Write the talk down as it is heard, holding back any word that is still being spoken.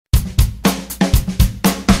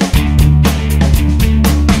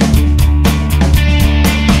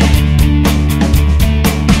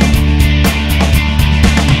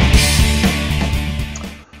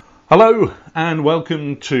Hello and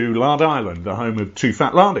welcome to Lard Island, the home of two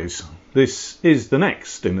fat lardies. This is the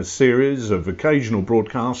next in a series of occasional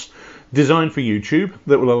broadcasts designed for YouTube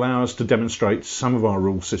that will allow us to demonstrate some of our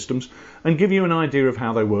rule systems and give you an idea of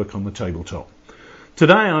how they work on the tabletop.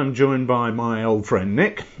 Today I'm joined by my old friend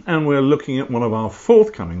Nick, and we're looking at one of our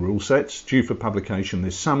forthcoming rule sets due for publication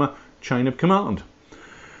this summer, Chain of Command.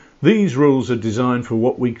 These rules are designed for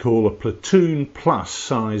what we call a platoon plus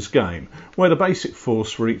size game, where the basic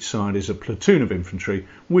force for each side is a platoon of infantry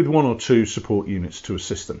with one or two support units to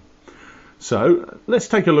assist them. So let's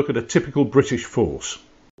take a look at a typical British force.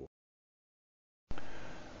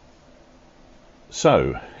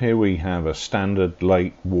 So here we have a standard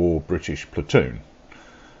late war British platoon.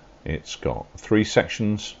 It's got 3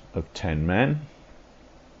 sections of 10 men,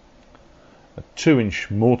 a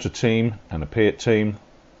 2-inch mortar team and a piat team,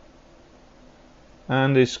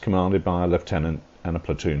 and is commanded by a lieutenant and a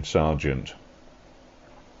platoon sergeant.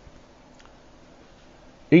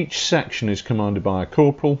 Each section is commanded by a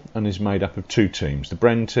corporal and is made up of 2 teams, the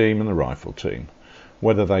Bren team and the rifle team.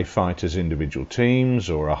 Whether they fight as individual teams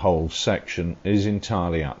or a whole section is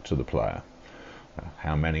entirely up to the player.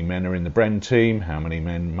 How many men are in the Bren team, how many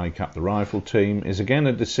men make up the rifle team is again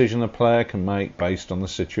a decision the player can make based on the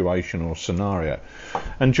situation or scenario.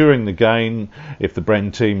 And during the game, if the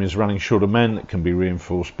Bren team is running short of men, it can be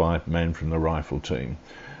reinforced by men from the rifle team.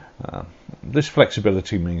 This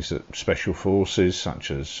flexibility means that special forces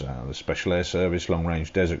such as the Special Air Service Long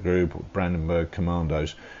Range Desert Group or Brandenburg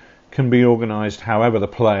Commandos can be organised however the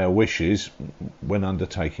player wishes when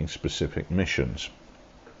undertaking specific missions.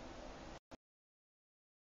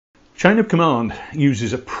 Chain of Command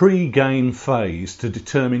uses a pre-game phase to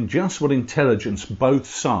determine just what intelligence both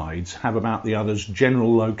sides have about the other's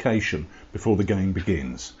general location before the game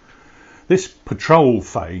begins. This patrol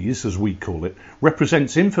phase, as we call it,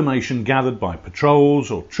 represents information gathered by patrols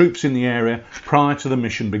or troops in the area prior to the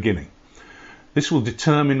mission beginning. This will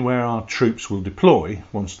determine where our troops will deploy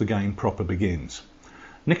once the game proper begins.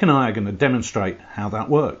 Nick and I are going to demonstrate how that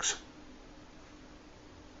works.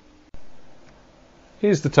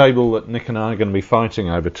 Here's the table that Nick and I are going to be fighting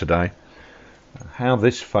over today. How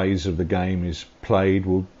this phase of the game is played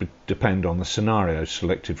will depend on the scenario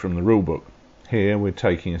selected from the rulebook. Here we're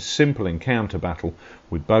taking a simple encounter battle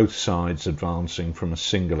with both sides advancing from a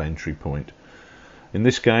single entry point. In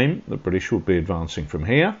this game, the British will be advancing from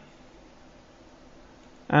here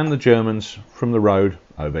and the Germans from the road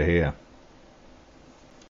over here.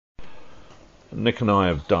 Nick and I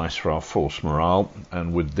have dice for our force morale,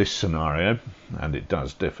 and with this scenario, and it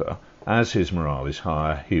does differ, as his morale is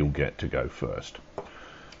higher, he'll get to go first.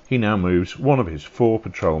 He now moves one of his 4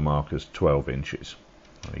 patrol markers 12 inches.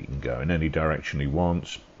 He can go in any direction he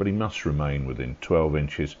wants, but he must remain within 12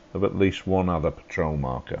 inches of at least one other patrol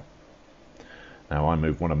marker. Now I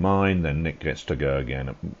move one of mine, then Nick gets to go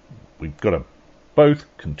again. We've got to both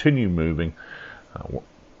continue moving,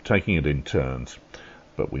 taking it in turns.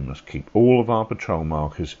 But we must keep all of our patrol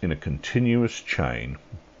markers in a continuous chain,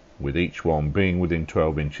 with each one being within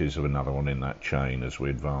 12 inches of another one in that chain as we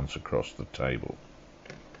advance across the table.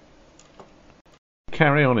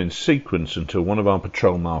 Carry on in sequence until one of our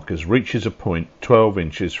patrol markers reaches a point 12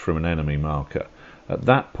 inches from an enemy marker. At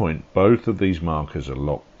that point, both of these markers are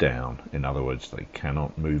locked down. In other words, they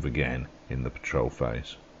cannot move again in the patrol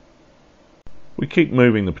phase. We keep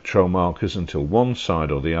moving the patrol markers until one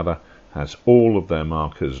side or the other has all of their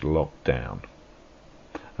markers locked down.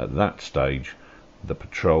 At that stage, the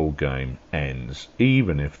patrol game ends.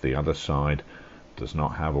 Even if the other side does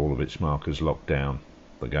not have all of its markers locked down,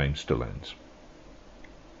 the game still ends.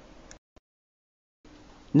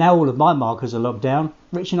 Now all of my markers are locked down,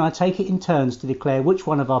 Rich and I take it in turns to declare which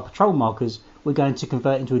one of our patrol markers we're going to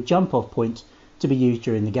convert into a jump-off point to be used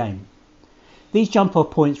during the game. These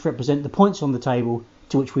jump-off points represent the points on the table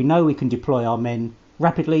to which we know we can deploy our men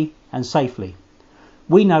rapidly and safely.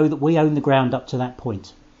 We know that we own the ground up to that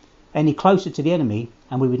point. Any closer to the enemy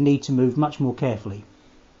and we would need to move much more carefully.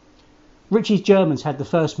 Richie's Germans had the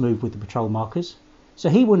first move with the patrol markers, so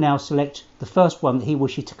he will now select the first one that he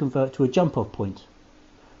wishes to convert to a jump-off point.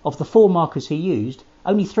 Of the 4 markers he used,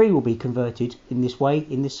 only 3 will be converted in this way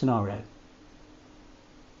in this scenario.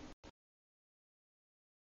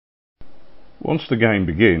 Once the game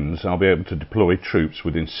begins, I'll be able to deploy troops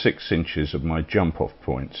within 6 inches of my jump-off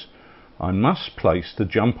points. I must place the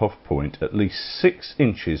jump-off point at least 6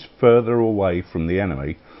 inches further away from the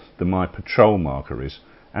enemy than my patrol marker is,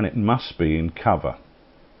 and it must be in cover.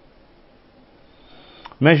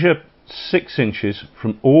 Measure 6 inches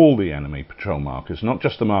from all the enemy patrol markers, not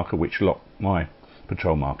just the marker which locked my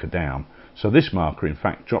patrol marker down. So this marker in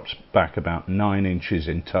fact drops back about 9 inches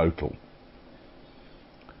in total.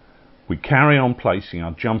 We carry on placing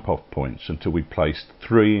our jump off points until we place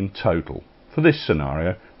 3 in total. For this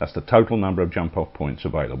scenario, that's the total number of jump off points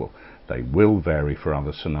available. They will vary for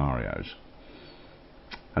other scenarios.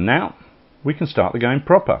 And now we can start the game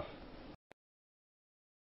proper.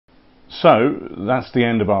 So that's the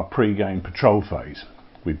end of our pre-game patrol phase.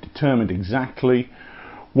 We've determined exactly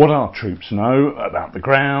what our troops know about the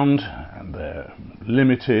ground and their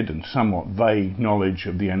limited and somewhat vague knowledge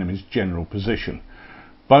of the enemy's general position.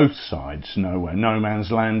 Both sides know where no man's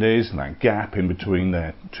land is, that gap in between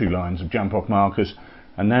their 2 lines of jump-off markers,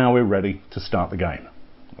 and now we're ready to start the game.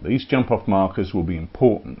 These jump-off markers will be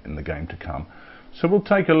important in the game to come, so we'll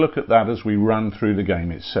take a look at that as we run through the game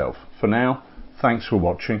itself. For now, thanks for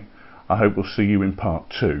watching. I hope we'll see you in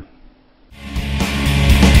part 2.